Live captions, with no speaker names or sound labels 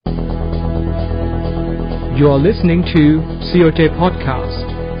You are listening to COJ Podcast.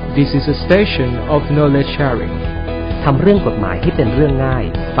 This is a station of knowledge sharing. ทำเรื่องกฎหมายให้เป็นเรื่องง่าย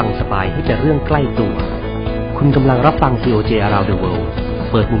ฟังสบายให้เป็นเรื่องใกล้ตัวคุณกำลังรับฟัง COJ Around the World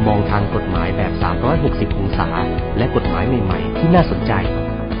เปิดมุมมองทางกฎหมายแบบ360องศาและกฎหมายใหม่ๆที่น่าสนใจ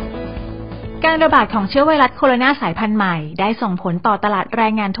การระบาดของเชื้อไวรัสโคโรนาสายพันธุ์ใหม่ได้ส่งผลต่อตลาดแร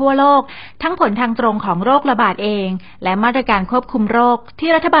งงานทั่วโลกทั้งผลทางตรงของโรคระบาดเองและมาตรการควบคุมโรคที่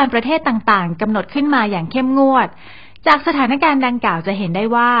รัฐบาลประเทศต่างๆกำหนดขึ้นมาอย่างเข้มงวดจากสถานการณ์ดังกล่าวจะเห็นได้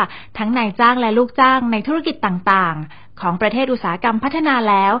ว่าทั้งนายจ้างและลูกจ้างในธุรกิจต่างๆของประเทศอุตสาหกรรมพัฒนา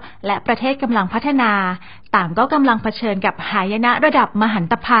แล้วและประเทศกำลังพัฒนาต่างก็กำลังเผชิญกับหายนะระดับมหัน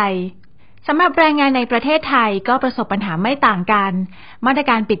ตภัยสำหรับแรงงานในประเทศไทยก็ประสบปัญหาไม่ต่างกันมาตร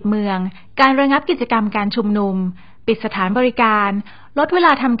การปิดเมืองการระงับกิจกรรมการชุมนุมปิดสถานบริการลดเวล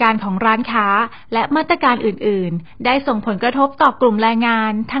าทำการของร้านค้าและมาตรการอื่นๆได้ส่งผลกระทบต่อกลุ่มแรงงา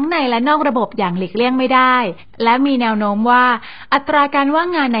นทั้งในและนอกระบบอย่างหลีกเลี่ยงไม่ได้และมีแนวโน้มว่าอัตราการว่าง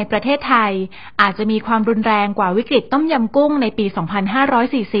งานในประเทศไทยอาจจะมีความรุนแรงกว่าวิกฤตต้มยำกุ้งในปี 2540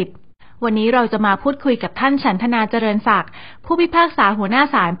วันนี้เราจะมาพูดคุยกับท่านฉันทนาเจริญศักดิ์ผู้พิพากษาหัวหน้า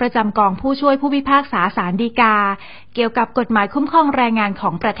ศาลประจำกองผู้ช่วยผู้พิพากษาศาลฎีกาเกี่ยวกับกฎหมายคุ้มครองแรงงานขอ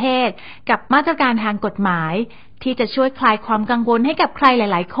งประเทศกับมาตรการทางกฎหมายที่จะช่วยคลายความกังวลให้กับใครห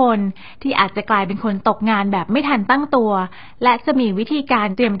ลายๆคนที่อาจจะกลายเป็นคนตกงานแบบไม่ทันตั้งตัวและจะมีวิธีการ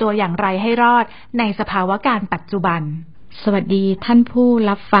เตรียมตัวอย่างไรให้รอดในสภาวะการปัจจุบันสวัสดีท่านผู้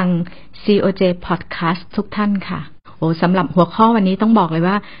รับฟัง COJ Podcast ทุกท่านค่ะสำหรับหัวข้อวันนี้ต้องบอกเลย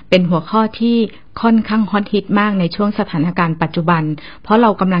ว่าเป็นหัวข้อที่ค่อนข้างฮอตฮิตมากในช่วงสถานการณ์ปัจจุบันเพราะเรา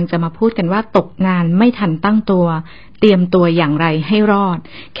กำลังจะมาพูดกันว่าตกงานไม่ทันตั้งตัวเตรียมตัวอย่างไรให้รอด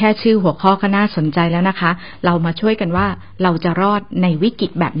แค่ชื่อหัวข้อก็น่าสนใจแล้วนะคะเรามาช่วยกันว่าเราจะรอดในวิกฤ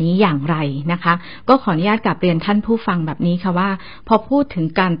ตแบบนี้อย่างไรนะคะก็ขออนุญาตกลับเรียนท่านผู้ฟังแบบนี้ค่ะว่าพอพูดถึง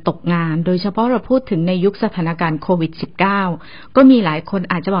การตกงานโดยเฉพาะเราพูดถึงในยุคสถานการณ์โควิด -19 ก็มีหลายคน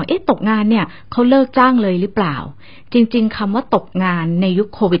อาจจะบอกตกงานเนี่ยเขาเลิกจ้างเลยหรือเปล่าจริงๆคำว่าตกงานในยุค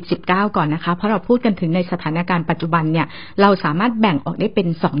โควิด -19 ก่อนนะคะเพราะเราพูดกันถึงในสถานการณ์ปัจจุบันเนี่ยเราสามารถแบ่งออกได้เป็น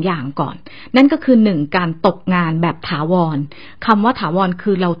2อย่างก่อนนั่นก็คือ1การตกงานแบบถาวรคำว่าถาวร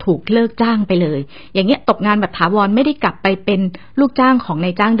คือเราถูกเลิกจ้างไปเลยอย่างเงี้ยตกงานแบบถาวรไม่ได้กลับไปเป็นลูกจ้างของน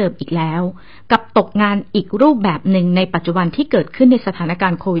ายจ้างเดิมอีกแล้วกับตกงานอีกรูปแบบหนึ่งในปัจจุบันที่เกิดขึ้นในสถานกา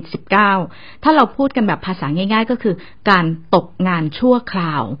รณ์โควิด -19 ถ้าเราพูดกันแบบภาษาง่ายๆก็คือการตกงานชั่วคร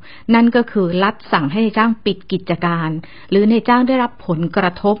าวนั่นก็คือรัฐสั่งให้นายจ้างปิดกิจการหรือนายจ้างได้รับผลกร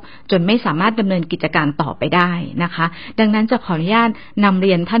ะทบจนไม่สามารถดำเนินกิจการต่อไปได้นะคะดังนั้นจะขออนุญาตนำเ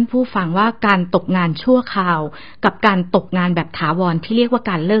รียนท่านผู้ฟังว่าการตกงานชั่วคราวกับการตกงานแบบถาวรที่เรียกว่า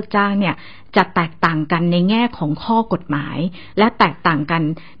การเลิกจ้างเนี่ยจะแตกต่างกันในแง่ของข้อกฎหมายและแตกต่างกัน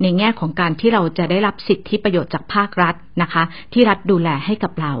ในแง่ของการที่เราจะได้รับสิทธิประโยชน์จากภาครัฐนะคะที่รัฐดูแลให้กั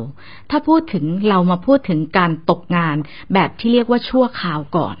บเราถ้าพูดถึงเรามาพูดถึงการตกงานแบบที่เรียกว่าชั่วคราว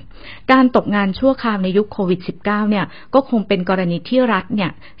ก่อนการตกงานชั่วคราวในยุคโควิด -19 เนี่ยก็คงเป็นกรณีที่รัฐเนี่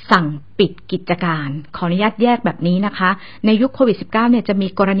ยสั่งปิดกิจการขออนุญาตแยกแบบนี้นะคะในยุคโควิด -19 เนี่ยจะมี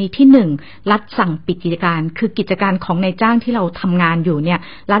กรณีที่1รัฐสั่งปิดกิจการคือกิจการของนายจ้างที่เราทำงานอยู่เนี่ย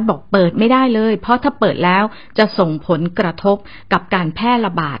รัฐบอกเปิดไม่ได้เลยเพราะถ้าเปิดแล้วจะส่งผลกระทบกับการแพร่ร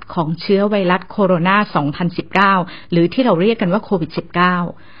ะบาดของเชื้อไวรัสโคโรนา 2019 หรือที่เราเรียกกันว่าโควิด -19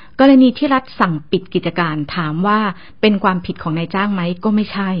กรณีที่รัฐสั่งปิดกิจการถามว่าเป็นความผิดของนายจ้างไหมก็ไม่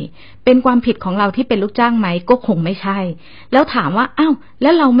ใช่เป็นความผิดของเราที่เป็นลูกจ้างไหมก็คงไม่ใช่แล้วถามว่าแล้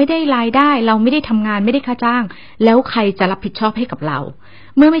วเราไม่ได้รายได้เราไม่ได้ทำงานไม่ได้ค่าจ้างแล้วใครจะรับผิดชอบให้กับเรา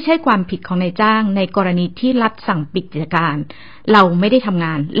เมื่อไม่ใช่ความผิดของนายจ้างในกรณีที่รัฐสั่งปิดกิจการเราไม่ได้ทำง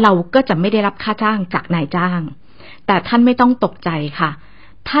านเราก็จะไม่ได้รับค่าจ้างจากนายจ้างแต่ท่านไม่ต้องตกใจค่ะ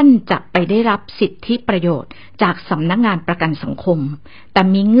ท่านจะไปได้รับสิทธิประโยชน์จากสำนักงานประกันสังคมแต่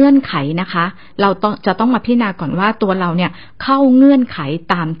มีเงื่อนไขนะคะเราจะต้องมาพิจารณาก่อนว่าตัวเราเนี่ยเข้าเงื่อนไข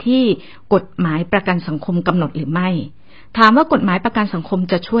ตามที่กฎหมายประกันสังคมกำหนดหรือไม่ถามว่ากฎหมายประกันสังคม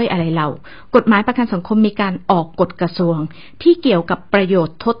จะช่วยอะไรเรากฎหมายประกันสังคมมีการออกกฎกระทรวงที่เกี่ยวกับประโยช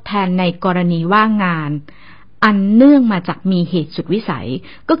น์ทดแทนในกรณีว่างงานอันเนื่องมาจากมีเหตุสุดวิสัย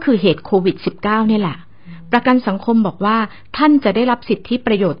ก็คือเหตุโควิด -19 นี่แหละประกันสังคมบอกว่าท่านจะได้รับสิทธิป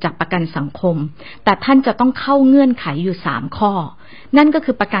ระโยชน์จากประกันสังคมแต่ท่านจะต้องเข้าเงื่อนไขอยู่3ข้อนั่นก็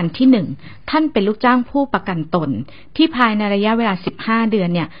คือประกันที่1ท่านเป็นลูกจ้างผู้ประกันตนที่ภายในระยะเวลา15 เดือน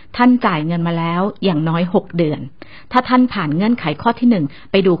เนี่ยท่านจ่ายเงินมาแล้วอย่างน้อย6 เดือนถ้าท่านผ่านเงื่อนไขข้อที่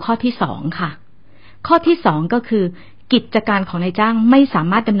1ไปดูข้อที่2ค่ะข้อที่2ก็คือกิจการของนายจ้างไม่สา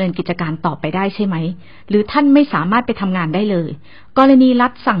มารถดำเนินกิจการต่อไปได้ใช่ไหมหรือท่านไม่สามารถไปทำงานได้เลยกรณีรั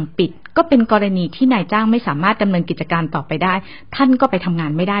ฐสั่งปิดก็เป็นกรณีที่นายจ้างไม่สามารถดำเนินกิจการต่อไปได้ท่านก็ไปทำงา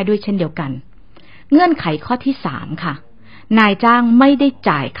นไม่ได้ด้วยเช่นเดียวกันเงื่อนไขข้อที่3ค่ะ นายจ้างไม่ได้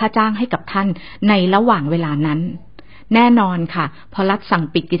จ่ายค่าจ้างให้กับท่านในระหว่างเวลานั้นแน่นอนค่ะพอรัฐสั่ง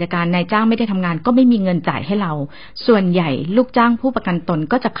ปิดกิจการนายจ้างไม่ได้ทำงานก็ไม่มีเงินจ่ายให้เราส่วนใหญ่ลูกจ้างผู้ประกันตน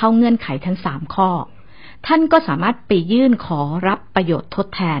ก็จะเข้าเงื่อนไขทั้ง3ข้อท่านก็สามารถไปยื่นขอรับประโยชน์ทด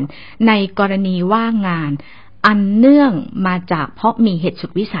แทนในกรณีว่างงานอันเนื่องมาจากเพราะมีเหตุสุ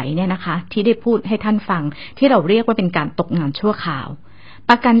ดวิสัยเนี่ยนะคะที่ได้พูดให้ท่านฟังที่เราเรียกว่าเป็นการตกงานชั่วคราว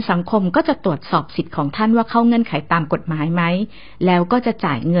ประกันสังคมก็จะตรวจสอบสิทธิ์ของท่านว่าเข้าเงื่อนไขตามกฎหมายไหมแล้วก็จะ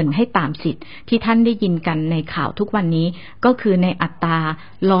จ่ายเงินให้ตามสิทธิ์ที่ท่านได้ยินกันในข่าวทุกวันนี้ก็คือในอัตรา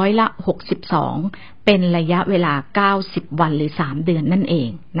62%เป็นระยะเวลา90วันหรือ3เดือนนั่นเอง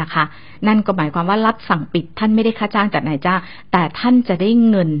นะคะนั่นก็หมายความว่ารัฐสั่งปิดท่านไม่ได้ค่าจ้างจากนายจ้างแต่ท่านจะได้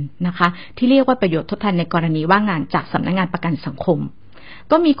เงินนะคะที่เรียกว่าประโยชน์ทดแทนในกรณีว่างงานจากสำนักงานประกันสังคม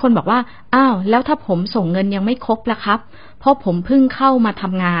ก็มีคนบอกว่าอ้าวแล้วถ้าผมส่งเงินยังไม่ครบล่ะครับเพราะผมเพิ่งเข้ามาท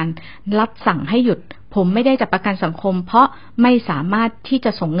ำงานรัฐสั่งให้หยุดผมไม่ได้จากประกันสังคมเพราะไม่สามารถที่จ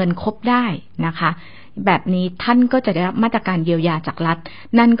ะส่งเงินครบได้นะคะแบบนี้ท่านก็จะได้รับมาตรการเยียวยาจากรัฐ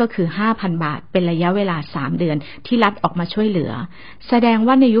นั่นก็คือ 5,000 บาทเป็นระยะเวลา3เดือนที่รัฐออกมาช่วยเหลือแสดง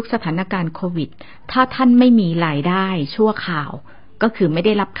ว่าในยุคสถานการณ์โควิดถ้าท่านไม่มีรายได้ชั่วคราวก็คือไม่ไ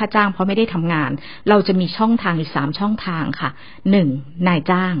ด้รับค่าจ้างเพราะไม่ได้ทำงานเราจะมีช่องทางอยู่3ช่องทางค่ะ 1. นาย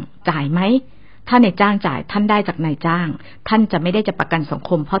จ้างจ่ายไหมถ้านายจ้างจ่ายท่านได้จากนายจ้างท่านจะไม่ได้จากประกันสังค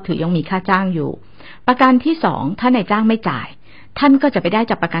มเพราะถือยังมีค่าจ้างอยู่ประการที่2ถ้านายจ้างไม่จ่ายท่านก็จะไปได้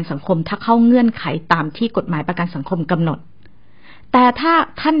จากประกันสังคมถ้าเข้าเงื่อนไขตามที่กฎหมายประกันสังคมกำหนดแต่ถ้า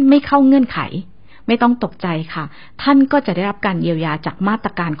ท่านไม่เข้าเงื่อนไขไม่ต้องตกใจค่ะท่านก็จะได้รับการเยียวยาจากมาต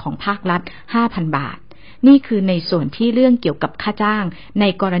รการของภาครัฐ 5,000 บาทนี่คือในส่วนที่เรื่องเกี่ยวกับค่าจ้างใน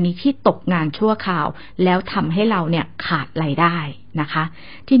กรณีที่ตกงานชั่วคราวแล้วทำให้เราเนี่ยขาดรายได้นะคะ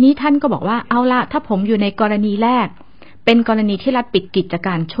ทีนี้ท่านก็บอกว่าเอาล่ะถ้าผมอยู่ในกรณีแรกเป็นกรณีที่รัฐปิดกิจก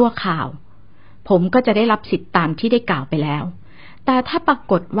ารชั่วคราวผมก็จะได้รับสิทธิตามที่ได้กล่าวไปแล้วแต่ถ้าปรา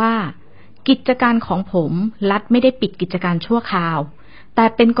กฏว่ากิจการของผมรัฐไม่ได้ปิดกิจการชั่วคราวแต่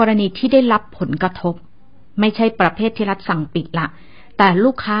เป็นกรณีที่ได้รับผลกระทบไม่ใช่ประเภทที่รัฐสั่งปิดละแต่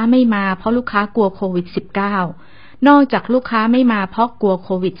ลูกค้าไม่มาเพราะลูกค้ากลัวโควิด -19 นอกจากลูกค้าไม่มาเพราะกลัวโค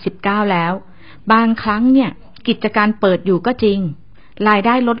วิด -19 แล้วบางครั้งเนี่ยกิจการเปิดอยู่ก็จริงรายไ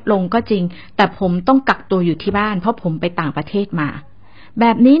ด้ลดลงก็จริงแต่ผมต้องกักตัวอยู่ที่บ้านเพราะผมไปต่างประเทศมาแบ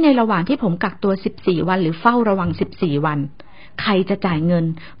บนี้ในระหว่างที่ผมกักตัว14วันหรือเฝ้าระวัง14วันใครจะจ่ายเงิน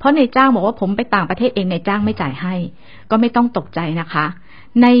เพราะนายจ้างบอกว่าผมไปต่างประเทศเองนายจ้างไม่จ่ายให้ก็ไม่ต้องตกใจนะคะ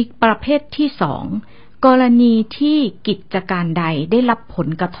ในประเภทที่2กรณีที่กิจการใดได้รับผล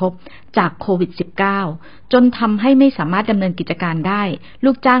กระทบจากโควิด -19 จนทำให้ไม่สามารถดำเนินกิจการได้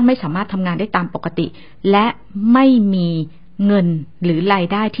ลูกจ้างไม่สามารถทำงานได้ตามปกติและไม่มีเงินหรือราย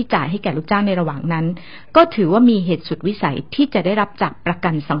ได้ที่จ่ายให้แก่ลูกจ้างในระหว่างนั้นก็ถือว่ามีเหตุสุดวิสัยที่จะได้รับจากประกั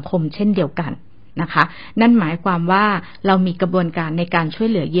นสังคมเช่นเดียวกันนะคะนั่นหมายความว่าเรามีกระบวนการในการช่วย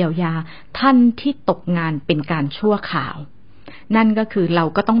เหลือเยียวยาท่านที่ตกงานเป็นการชั่วคราวนั่นก็คือเรา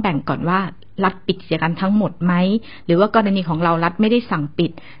ก็ต้องแบ่งก่อนว่ารัฐปิดกิจการทั้งหมดไหมหรือว่ากรณีของเรารัฐไม่ได้สั่งปิ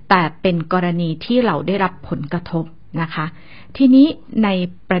ดแต่เป็นกรณีที่เราได้รับผลกระทบนะคะทีนี้ใน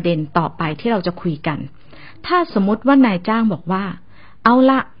ประเด็นต่อไปที่เราจะคุยกันถ้าสมมติว่านายจ้างบอกว่าเอา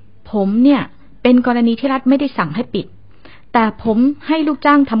ละผมเนี่ยเป็นกรณีที่รัฐไม่ได้สั่งให้ปิดแต่ผมให้ลูก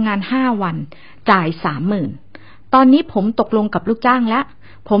จ้างทำงาน5วันจ่าย 30,000 ตอนนี้ผมตกลงกับลูกจ้างแล้ว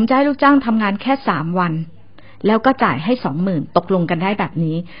ผมจะให้ลูกจ้างทำงานแค่3วันแล้วก็จ่ายให้ 20,000 ตกลงกันได้แบบ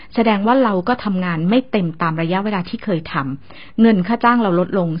นี้แสดงว่าเราก็ทำงานไม่เต็มตามระยะเวลาที่เคยทำเงินค่าจ้างเราลด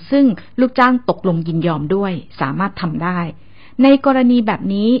ลงซึ่งลูกจ้างตกลงยินยอมด้วยสามารถทำได้ในกรณีแบบ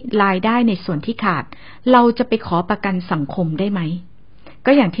นี้รายได้ในส่วนที่ขาดเราจะไปขอประกันสังคมได้ไหม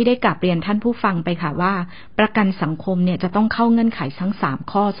ก็อย่างที่ได้กราบเรียนท่านผู้ฟังไปค่ะว่าประกันสังคมเนี่ยจะต้องเข้าเงื่อนไขทั้ง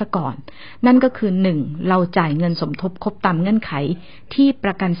3ข้อซะก่อนนั่นก็คือ 1. เราจ่ายเงินสมทบครบตามเงื่อนไขที่ป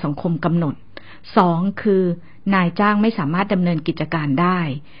ระกันสังคมกำหนด 2. คือนายจ้างไม่สามารถดำเนินกิจการได้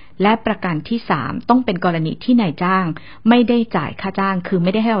และประการที่3ต้องเป็นกรณีที่นายจ้างไม่ได้จ่ายค่าจ้างคือไ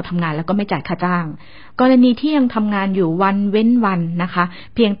ม่ได้ให้เราทำงานแล้วก็ไม่จ่ายค่าจ้างกรณีที่ยังทำงานอยู่วันเว้นวันนะคะ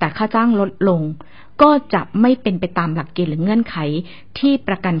เพียงแต่ค่าจ้างลดลงก็จะไม่เป็นไปตามหลักเกณฑ์หรือเงื่อนไขที่ป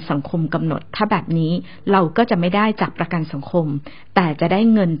ระกันสังคมกำหนดถ้าแบบนี้เราก็จะไม่ได้จากประกันสังคมแต่จะได้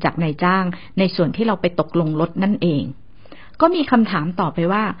เงินจากนายจ้างในส่วนที่เราไปตกลงลดนั่นเองก็มีคำถามต่อไป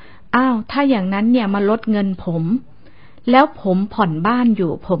ว่าอ้าวถ้าอย่างนั้นเนี่ยมาลดเงินผมแล้วผมผ่อนบ้านอ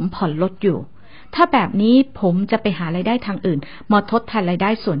ยู่ผมผ่อนรถอยู่ถ้าแบบนี้ผมจะไปหารายได้ทางอื่นมาทดแทนรายได้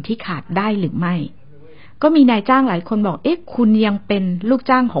ส่วนที่ขาดได้หรือไม่ก็มีนายจ้างหลายคนบอกคุณยังเป็นลูก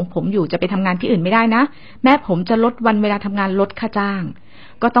จ้างของผมอยู่จะไปทำงานที่อื่นไม่ได้นะแม้ผมจะลดวันเวลาทำงานลดค่าจ้าง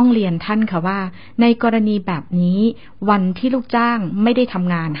ก็ต้องเรียนท่านค่ะว่าในกรณีแบบนี้วันที่ลูกจ้างไม่ได้ท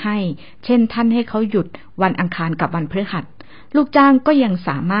ำงานให้เช่นท่านให้เขาหยุดวันอังคารกับวันพฤหัส ลูกจ้างก็ยังส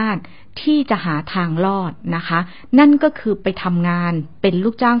ามารถที่จะหาทางรอดนะคะนั่นก็คือไปทำงานเป็นลู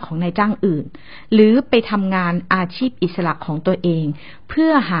กจ้างของนายจ้างอื่นหรือไปทำงานอาชีพอิสระของตัวเองเพื่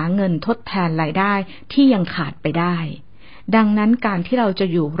อหาเงินทดแทนรายได้ที่ยังขาดไปได้ดังนั้นการที่เราจะ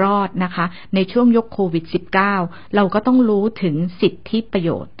อยู่รอดนะคะในช่วงยุคโควิด -19 เราก็ต้องรู้ถึงสิทธิประโย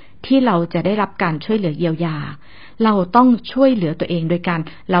ชน์ที่เราจะได้รับการช่วยเหลือเยียวยาเราต้องช่วยเหลือตัวเองโดยการ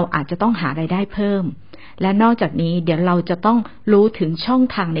เราอาจจะต้องหารายได้เพิ่มและนอกจากนี้เดี๋ยวเราจะต้องรู้ถึงช่อง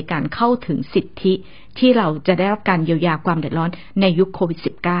ทางในการเข้าถึงสิทธิที่เราจะได้รับการเยียวยาความเดือดร้อนในยุคโควิด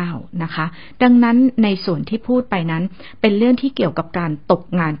 -19 นะคะดังนั้นในส่วนที่พูดไปนั้นเป็นเรื่องที่เกี่ยวกับการตก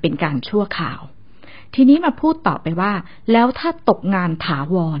งานเป็นการชั่วคราวทีนี้มาพูดต่อไปว่าแล้วถ้าตกงานถา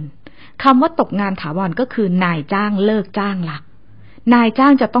วรคำว่าตกงานถาวรก็คือนายจ้างเลิกจ้างละนายจ้า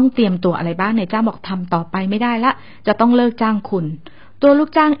งจะต้องเตรียมตัวอะไรบ้างนายจ้างบอกทำต่อไปไม่ได้ละจะต้องเลิกจ้างคุณตัวลูก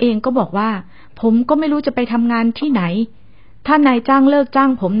จ้างเองก็บอกว่าผมก็ไม่รู้จะไปทำงานที่ไหนถ้านายจ้างเลิกจ้าง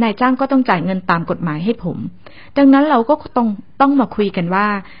ผมนายจ้างก็ต้องจ่ายเงินตามกฎหมายให้ผมดังนั้นเราก็ต้องมาคุยกันว่า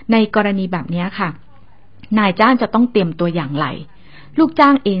ในกรณีแบบนี้ค่ะนายจ้างจะต้องเตรียมตัวอย่างไรลูกจ้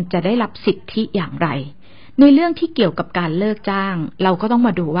างเองจะได้รับสิทธิอย่างไรในเรื่องที่เกี่ยวกับการเลิกจ้างเราก็ต้องม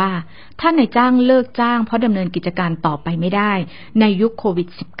าดูว่าถ้านายจ้างเลิกจ้างเพราะดำเนินกิจการต่อไปไม่ได้ในยุคโควิด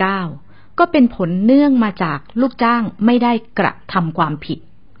 -19 ก็เป็นผลเนื่องมาจากลูกจ้างไม่ได้กระทำความผิด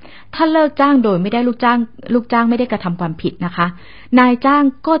ถ้าเลิกจ้างโดยไม่ได้ลูกจ้างไม่ได้กระทำความผิดนะคะนายจ้าง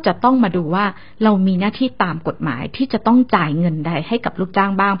ก็จะต้องมาดูว่าเรามีหน้าที่ตามกฎหมายที่จะต้องจ่ายเงินใดให้กับลูกจ้า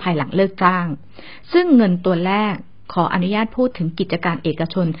งบ้างภายหลังเลิกจ้างซึ่งเงินตัวแรกขออนุญาตพูดถึงกิจการเอก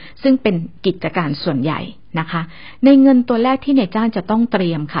ชนซึ่งเป็นกิจการส่วนใหญ่นะคะในเงินตัวแรกที่นายจ้างจะต้องเตรี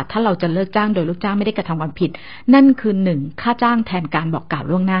ยมค่ะถ้าเราจะเลิกจ้างโดยลูกจ้างไม่ได้กระทำความผิดนั่นคือ 1. ค่าจ้างแทนการบอกกล่าว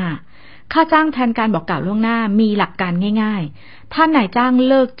ล่วงหน้าค่าจ้างแทนการบอกกล่าวล่วงหน้ามีหลักการง่ายๆถ้านายจ้าง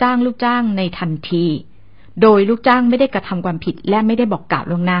เลิกจ้างลูกจ้างในทันทีโดยลูกจ้างไม่ได้กระทำความผิดและไม่ได้บอกกล่าว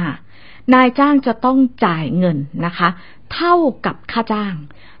ล่วงหน้านายจ้างจะต้องจ่ายเงินนะคะเท่ากับค่าจ้าง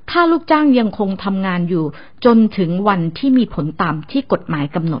ถ้าลูกจ้างยังคงทำงานอยู่จนถึงวันที่มีผลตามที่กฎหมาย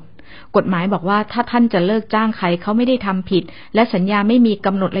กำหนดกฎหมายบอกว่าถ้าท่านจะเลิกจ้างใครเขาไม่ได้ทำผิดและสัญญาไม่มีก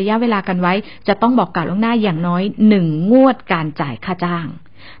ำหนดระยะเวลากันไว้จะต้องบอกกล่าวล่วงหน้าอย่างน้อย1 งวดการจ่ายค่าจ้าง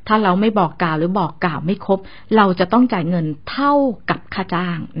ถ้าเราไม่บอกกล่าวหรือบอกกล่าวไม่ครบเราจะต้องจ่ายเงินเท่ากับค่าจ้า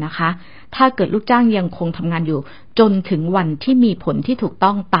งนะคะถ้าเกิดลูกจ้างยังคงทำงานอยู่จนถึงวันที่มีผลที่ถูกต้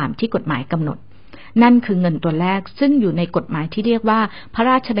องตามที่กฎหมายกำหนดนั่นคือเงินตัวแรกซึ่งอยู่ในกฎหมายที่เรียกว่าพระ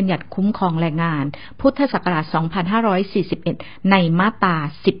ราชบัญญัติคุ้มครองแรงงานพุทธศักราช 2541 ในมาตรา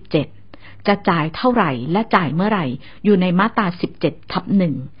 17 จะจ่ายเท่าไหร่และจ่ายเมื่อไหร่อยู่ในมาตรา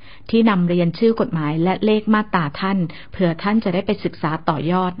 17/1 ที่นำเรียนชื่อกฎหมายและเลขมาตราท่านเผื่อท่านจะได้ไปศึกษาต่อ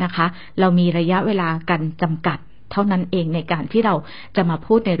ยอดนะคะเรามีระยะเวลากันจำกัดเท่านั้นเองในการที่เราจะมา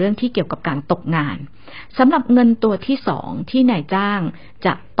พูดในเรื่องที่เกี่ยวกับการตกงานสำหรับเงินตัวที่2ที่นายจ้างจ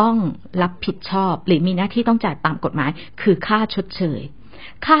ะต้องรับผิดชอบหรือมีหน้าที่ต้องจ่ายตามกฎหมายคือค่าชดเชย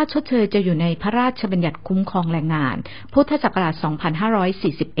ค่าชดเชยจะอยู่ในพระราชบัญญัติคุ้มครองแรงงานพุทธศักราช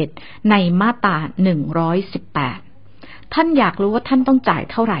 2541 ในมาตรา 118 ท่านอยากรู้ว่าท่านต้องจ่าย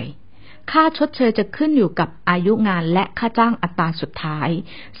เท่าไหร่ค่าชดเชยจะขึ้นอยู่กับอายุงานและค่าจ้างอัตราสุดท้าย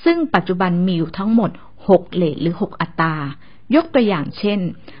ซึ่งปัจจุบันมีอยู่ทั้งหมด6เรทหรือ6อัตรายกตัวอย่างเช่น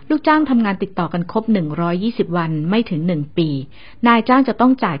ลูกจ้างทำงานติดต่อกันครบ120วันไม่ถึง1ปีนายจ้างจะต้อ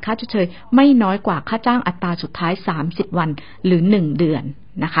งจ่ายค่าชดเชยไม่น้อยกว่าค่าจ้างอัตราสุดท้าย30วันหรือ1เดือน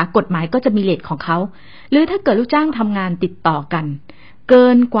นะคะกฎหมายก็จะมีเรทของเขาหรือถ้าเกิดลูกจ้างทำงานติดต่อกันเกิ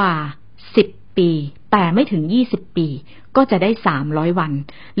นกว่า10ปีแต่ไม่ถึง20ปีก็จะได้300วัน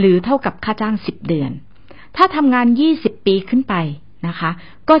หรือเท่ากับค่าจ้าง10เดือนถ้าทำงาน20ปีขึ้นไปนะคะ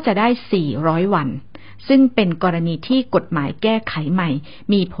ก็จะได้400วันซึ่งเป็นกรณีที่กฎหมายแก้ไขใหม่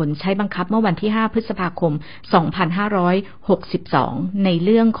มีผลใช้บังคับเมื่อวันที่5พฤษภาคม 2562 ในเ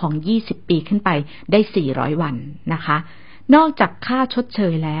รื่องของ20ปีขึ้นไปได้400วันนะคะนอกจากค่าชดเช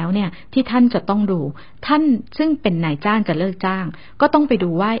ยแล้วเนี่ยที่ท่านจะต้องดูท่านซึ่งเป็นนายจ้างจะเลิกจ้างก็ต้องไปดู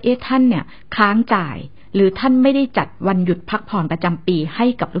ว่าท่านเนี่ยค้างจ่ายหรือท่านไม่ได้จัดวันหยุดพักผ่อนประจำปีให้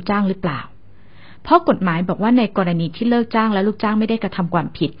กับลูกจ้างหรือเปล่าเพราะกฎหมายบอกว่าในกรณีที่เลิกจ้างและลูกจ้างไม่ได้กระทำความ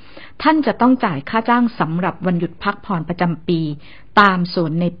ผิดท่านจะต้องจ่ายค่าจ้างสำหรับวันหยุดพักผ่อนประจำปีตามส่ว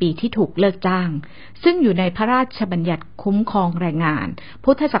นในปีที่ถูกเลิกจ้างซึ่งอยู่ในพระราชบัญญัติคุ้มครองแรงงาน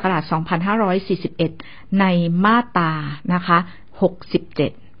พุทธศักราช 2541 ในมาตรานะคะ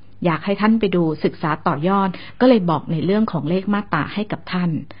 67 อยากให้ท่านไปดูศึกษาต่อยอดก็เลยบอกในเรื่องของเลขมาตราให้กับท่าน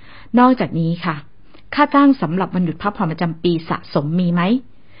นอกจากนี้ค่ะค่าจ้างสำหรับวันหยุดพักผ่อนประจำปีสะสมมีไหม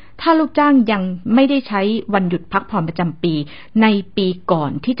ถ้าลูกจ้างยังไม่ได้ใช้วันหยุดพักผ่อนประจำปีในปีก่อ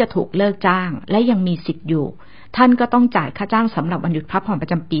นที่จะถูกเลิกจ้างและยังมีสิทธิ์อยู่ท่านก็ต้องจ่ายค่าจ้างสำหรับวันหยุดพักผ่อนประ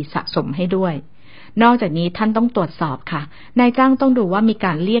จำปีสะสมให้ด้วย นอกจากนี้ท่านต้องตรวจสอบค่ะนายจ้างต้องดูว่ามีก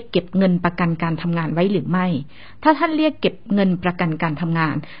ารเรียกเก็บเงินประกันการทำงานไว้หรือไม่ถ้าท่านเรียกเก็บเงินประกันการทำงา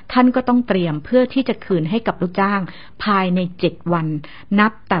นท่านก็ต้องเตรียมเพื่อที่จะคืนให้กับลูกจ้างภายใน7 วันนั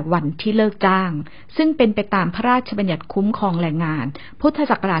บแต่วันที่เลิกจ้างซึ่งเป็นไปตามพระราชบัญญัติคุ้มครองแรงงานพุทธ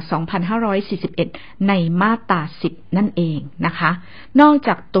ศักราช 2541 ในมาตรา 10 นั่นเองนะคะนอกจ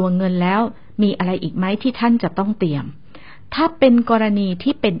ากตัวเงินแล้วมีอะไรอีกไหมที่ท่านจะต้องเตรียมถ้าเป็นกรณี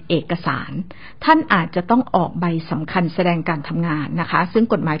ที่เป็นเอกสารท่านอาจจะต้องออกใบสำคัญแสดงการทำงานนะคะซึ่ง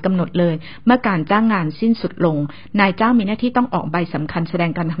กฎหมายกำหนดเลยเมื่อการจ้างงานสิ้นสุดลงนายจ้างมีหน้าที่ต้องออกใบสำคัญแสด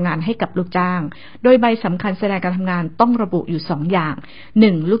งการทำงานให้กับลูกจ้างโดยใบสำคัญแสดงการทำงานต้องระบุอยู่2 อย่าง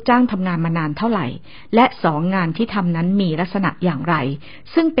 1. ลูกจ้างทำงานมานานเท่าไหร่และ 2. งานที่ทำนั้นมีลักษณะอย่างไร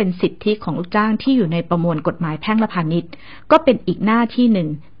ซึ่งเป็นสิทธิของลูกจ้างที่อยู่ในประมวลกฎหมายแพ่งและพาณิชย์ก็เป็นอีกหน้าที่หนึ่ง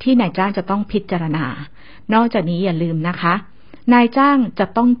ที่นายจ้างจะต้องพิจารณานอกจากนี้อย่าลืมนะคะนายจ้างจะ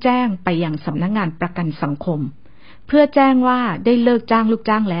ต้องแจ้งไปยังสำนักงานประกันสังคมเพื่อแจ้งว่าได้เลิกจ้างลูก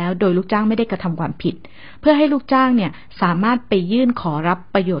จ้างแล้วโดยลูกจ้างไม่ได้กระทำความผิดเพื่อให้ลูกจ้างเนี่ยสามารถไปยื่นขอรับ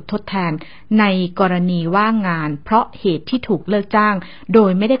ประโยชน์ทดแทนในกรณีว่างงานเพราะเหตุที่ถูกเลิกจ้างโด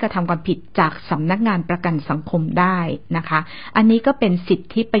ยไม่ได้กระทำความผิดจากสำนักงานประกันสังคมได้นะคะอันนี้ก็เป็นสิท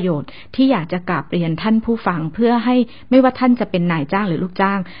ธิประโยชน์ที่อยากจะกราบเรียนท่านผู้ฟังเพื่อให้ไม่ว่าท่านจะเป็นนายจ้างหรือลูก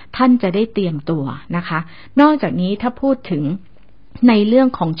จ้างท่านจะได้เตรียมตัวนะคะนอกจากนี้ถ้าพูดถึงในเรื่อง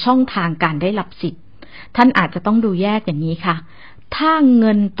ของช่องทางการได้รับสิทธิ์ท่านอาจจะต้องดูแยกอย่างนี้ค่ะถ้าเ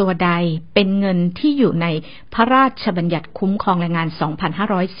งินตัวใดเป็นเงินที่อยู่ในพระราชบัญญัติคุ้มครองแรงงาน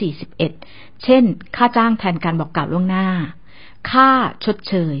 2541 เช่นค่าจ้างแทนการบอกกล่าวล่วงหน้าค่าชด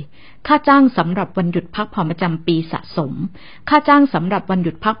เชยค่าจ้างสำหรับวันหยุดพักผ่อนประจำปีสะสมค่าจ้างสำหรับวันห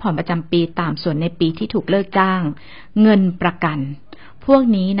ยุดพักผ่อนประจำปีตามส่วนในปีที่ถูกเลิกจ้างเงินประกันพวก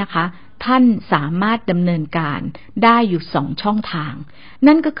นี้นะคะท่านสามารถดำเนินการได้อยู่2 ช่องทาง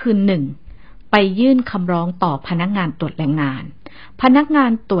นั่นก็คือ 1. ไปยื่นคำร้องต่อพนักงานตรวจแรงงานพนักงา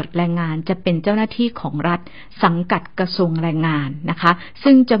นตรวจแรงงานจะเป็นเจ้าหน้าที่ของรัฐสังกัดกระทรวงแรงงานนะคะ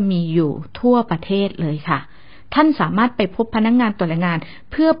ซึ่งจะมีอยู่ทั่วประเทศเลยค่ะท่านสามารถไปพบพนักงานตรวจแรงงาน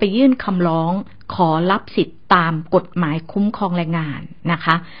เพื่อไปยื่นคำร้องขอรับสิทธิ์ตามกฎหมายคุ้มครองแรงงานนะค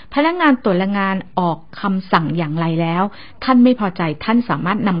ะพนักงานตรวจแรงงานออกคำสั่งอย่างไรแล้วท่านไม่พอใจท่านสาม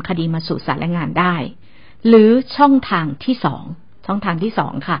ารถนำคดีมาสู่ศาลแรงงานได้หรือช่องทางที่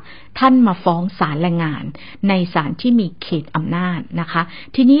2ค่ะท่านมาฟ้องศาลแรงงานในศาลที่มีเขตอำนาจนะคะ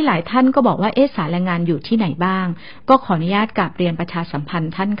ทีนี้หลายท่านก็บอกว่าศาลแรงงานอยู่ที่ไหนบ้างก็ขออนุญาตกราบเรียนประชาสัมพัน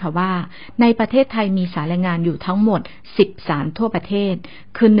ธ์ท่านค่ะว่าในประเทศไทยมีศาลแรงงานอยู่ทั้งหมด10 ศาลทั่วประเทศ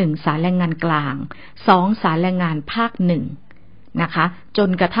คือ1ศาลแรงงานกลาง2ศาลแรงงานภาค1นะคะจน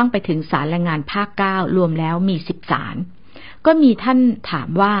กระทั่งไปถึงศาลแรงงานภาค9รวมแล้วมี10 ศาลก็มีท่านถาม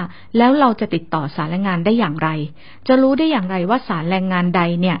ว่าแล้วเราจะติดต่อศาลแรงงานได้อย่างไรจะรู้ได้อย่างไรว่าศาลแรงงานใด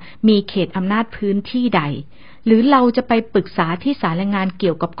เนี่ยมีเขตอำนาจพื้นที่ใดหรือเราจะไปปรึกษาที่ศาลแรงงานเ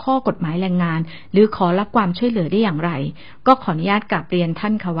กี่ยวกับข้อกฎหมายแรงงานหรือขอรับความช่วยเหลือได้อย่างไรก็ขออนุญาตกราบเรียนท่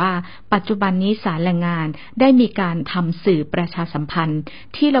านค่ะว่าปัจจุบันนี้ศาลแรงงานได้มีการทำสื่อประชาสัมพันธ์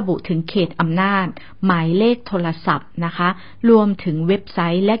ที่ระบุถึงเขตอำนาจหมายเลขโทรศัพท์นะคะรวมถึงเว็บไซ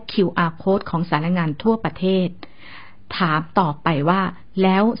ต์และ QR Code ของศาลแรงงานทั่วประเทศถามต่อไปว่าแ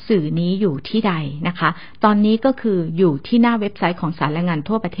ล้วสื่อนี้อยู่ที่ใดนะคะตอนนี้ก็คืออยู่ที่หน้าเว็บไซต์ของศาลแรงงาน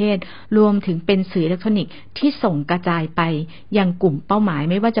ทั่วประเทศรวมถึงเป็นสื่ออิเล็กทรอนิกส์ที่ส่งกระจายไปยังกลุ่มเป้าหมาย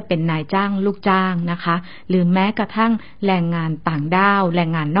ไม่ว่าจะเป็นนายจ้างลูกจ้างนะคะหรือแม้กระทั่งแรงงานต่างด้าวแรง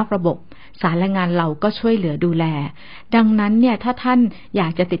งานนอกระบบศาลแรงงานเราก็ช่วยเหลือดูแลดังนั้นเนี่ยถ้าท่านอยา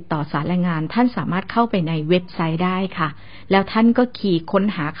กจะติดต่อศาลแรงงานท่านสามารถเข้าไปในเว็บไซต์ได้ค่ะแล้วท่านก็คีย์ค้น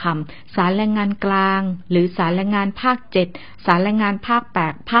หาคำศาลแรงงานกลางหรือศาลแรงงานภาค7ศาลแรงงานภาค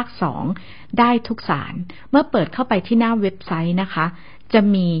8ภาค2ได้ทุกศาลเมื่อเปิดเข้าไปที่หน้าเว็บไซต์นะคะจะ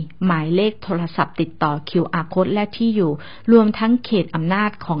มีหมายเลขโทรศัพท์ติดต่อ QR Code และที่อยู่รวมทั้งเขตอำนา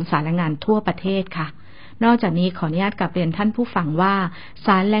จของศาลแรงงานทั่วประเทศค่ะนอกจากนี้ขออนุญาตกลับเรียนท่านผู้ฟังว่าศ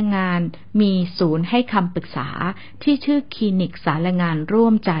าลแรงงานมีศูนย์ให้คำปรึกษาที่ชื่อคลินิกศาลแรงงานร่ว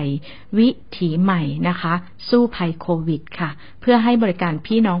มใจวิถีใหม่นะคะสู้ภัยโควิดค่ะเพื่อให้บริการ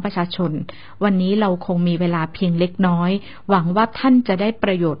พี่น้องประชาชนวันนี้เราคงมีเวลาเพียงเล็กน้อยหวังว่าท่านจะได้ป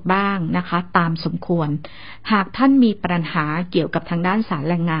ระโยชน์บ้างนะคะตามสมควรหากท่านมีปัญหาเกี่ยวกับทางด้านศาล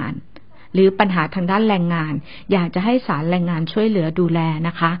แรงงานหรือปัญหาทางด้านแรงงานอยากจะให้ศาลแรงงานช่วยเหลือดูแล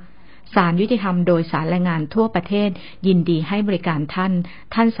นะคะศาลยุติธรรมโดยศาลแรงงานทั่วประเทศยินดีให้บริการ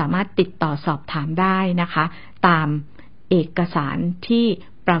ท่านสามารถติดต่อสอบถามได้นะคะตามเอกสารที่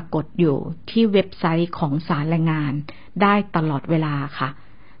ปรากฏอยู่ที่เว็บไซต์ของศาลแรงงานได้ตลอดเวลาค่ะ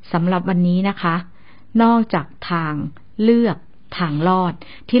สำหรับวันนี้นะคะนอกจากทางเลือกทางรอด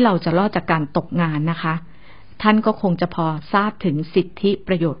ที่เราจะรอดจากการตกงานนะคะท่านก็คงจะพอทราบถึงสิทธิป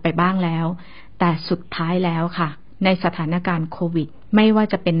ระโยชน์ไปบ้างแล้ว แต่สุดท้ายแล้วค่ะในสถานการณ์โควิดไม่ว่า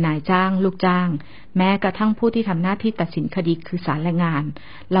จะเป็นนายจ้างลูกจ้างแม้กระทั่งผู้ที่ทำหน้าที่ตัดสินคดีคือศาลแรงงาน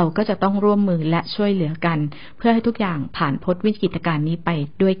เราก็จะต้องร่วมมือและช่วยเหลือกันเพื่อให้ทุกอย่างผ่านพ้นวิกฤตการณ์นี้ไป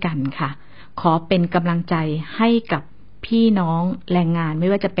ด้วยกันค่ะขอเป็นกำลังใจให้กับพี่น้องแรงงานไม่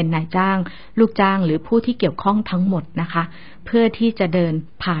ว่าจะเป็นนายจ้างลูกจ้างหรือผู้ที่เกี่ยวข้องทั้งหมดนะคะเพื่อที่จะเดิน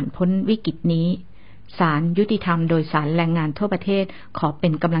ผ่านพ้นวิกฤตนี้ศาลยุติธรรมโดยศาลแรงงานทั่วประเทศขอเป็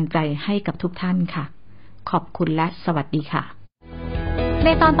นกำลังใจให้กับทุกท่านค่ะขอบคุณและสวัสดีค่ะใน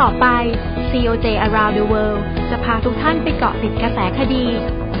ตอนต่อไป COJ Around the World จะพาทุกท่านไปเกาะติดกระแสคดี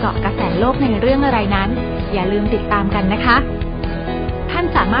เกาะกระแสโลกในเรื่องอะไรนั้นอย่าลืมติดตามกันนะคะท่าน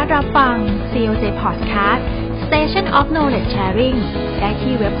สามารถรับฟัง COJ Podcast Station of Knowledge Sharing ได้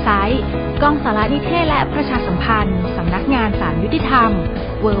ที่เว็บไซต์กองสารนิเทศและประชาสัมพันธ์สำนักงานศาลยุติธรรม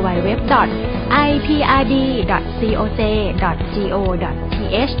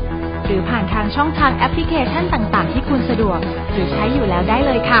www.iprd.coj.go.th หรือผ่านทางช่องทางแอปพลิเคชันต่างๆที่คุณสะดวกหรือใช้อยู่แล้วได้เ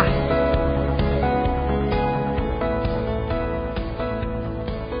ลยค่ะ